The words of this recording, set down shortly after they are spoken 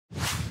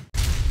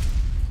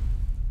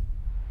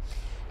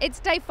It's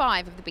day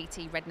 5 of the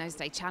BT Red Nose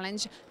Day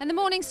Challenge, and the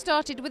morning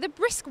started with a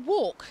brisk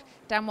walk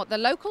down what the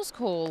locals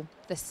call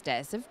the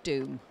Stairs of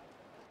Doom.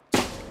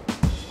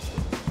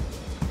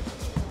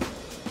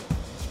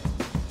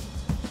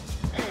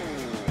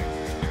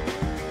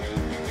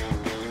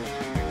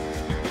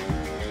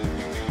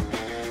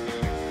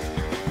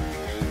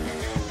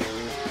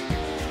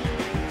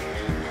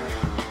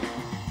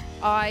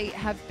 I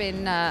have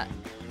been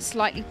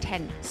slightly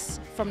tense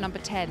from number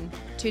 10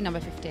 to number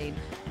 15.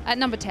 At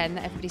number 10,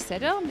 everybody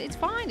said, "Oh, it's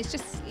fine. It's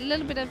just a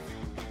little bit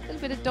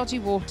of dodgy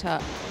water."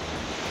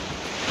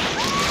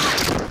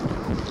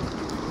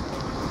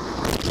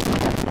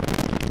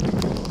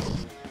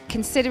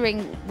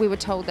 Considering we were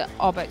told that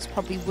our boats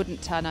probably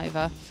wouldn't turn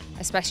over,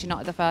 especially not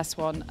at the first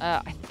one,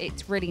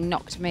 it really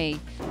knocked me.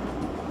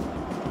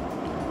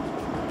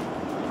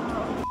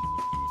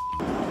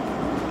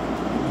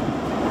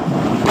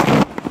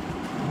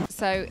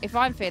 So if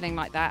I'm feeling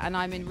like that and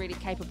I'm in really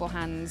capable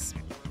hands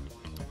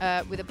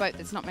with a boat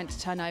that's not meant to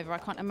turn over, I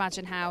can't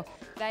imagine how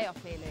they are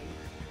feeling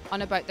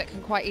on a boat that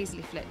can quite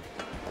easily flip.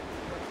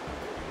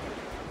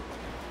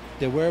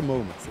 There were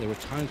moments, there were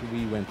times when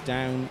we went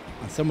down,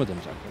 and some of them,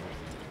 like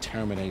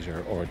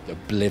Terminator or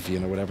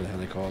Oblivion or whatever the hell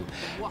they call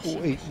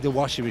it, the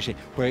washing machine,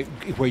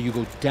 where you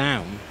go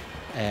down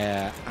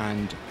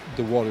and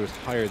the water is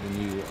higher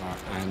than you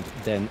are, and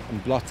then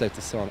blots out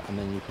the sun, and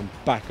then you come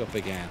back up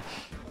again.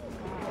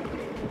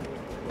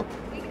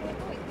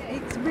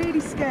 It's really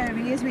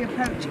scary as we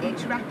approach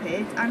each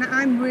rapid, and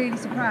I'm really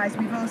surprised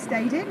we've all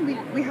stayed in.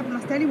 We haven't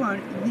lost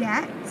anyone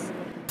yet.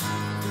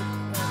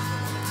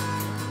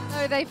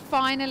 So they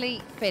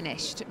finally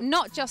finished,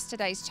 not just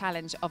today's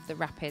challenge of the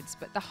rapids,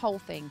 but the whole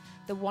thing,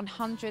 the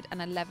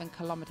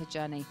 111-kilometre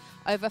journey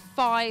over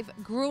 5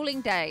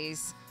 gruelling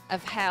days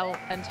of hell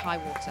and high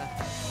water.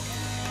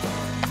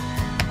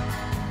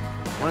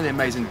 One of the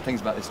amazing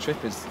things about this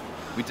trip is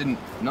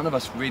none of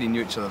us really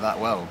knew each other that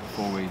well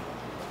before we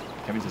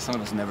came into. Some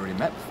of us had never really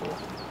met before,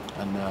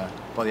 and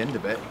by the end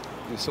of it,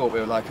 we saw what we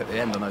were like at the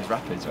end on those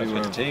rapids. We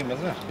were a team,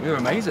 wasn't it? We were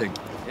amazing.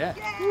 Yeah.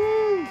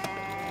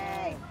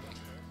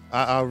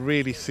 I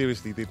really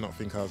seriously did not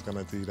think I was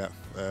going to do that,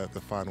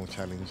 the final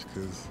challenge,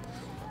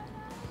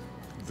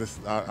 because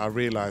I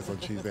realised on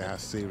Tuesday how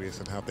serious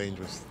and how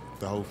dangerous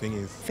the whole thing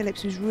is.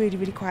 Phillips was really,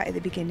 really quiet at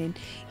the beginning.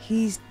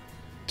 He's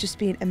just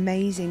been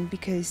amazing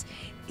because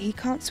he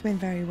can't swim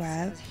very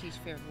well. He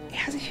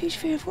has a huge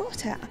fear of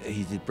water.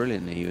 He did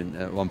brilliantly, and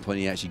at one point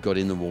he actually got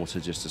in the water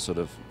just to sort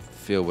of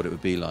feel what it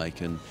would be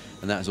like, and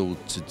that's all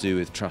to do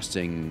with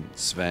trusting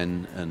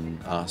Sven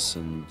and us,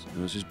 and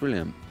it was just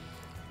brilliant.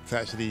 To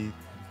actually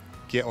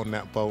get on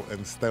that boat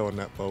and stay on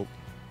that boat,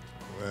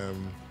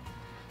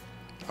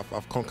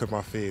 I've conquered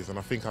my fears, and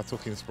I think I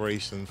took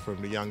inspiration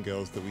from the young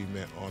girls that we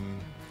met on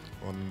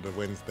the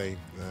Wednesday.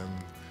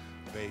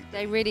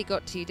 They really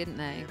got to you, didn't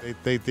they?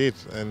 They did,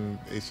 and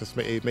it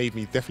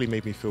definitely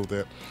made me feel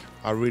that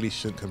I really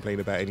shouldn't complain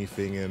about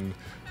anything, and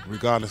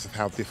regardless of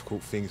how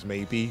difficult things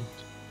may be,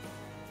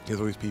 there's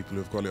always people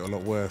who've got it a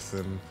lot worse.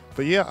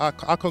 But yeah,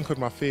 I conquered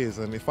my fears,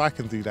 and if I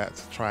can do that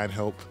to try and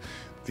help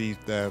the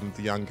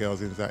young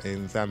girls in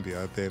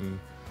Zambia, then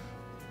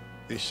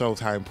it shows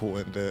how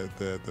important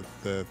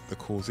the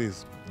cause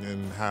is,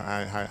 and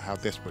how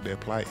desperate their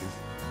plight is.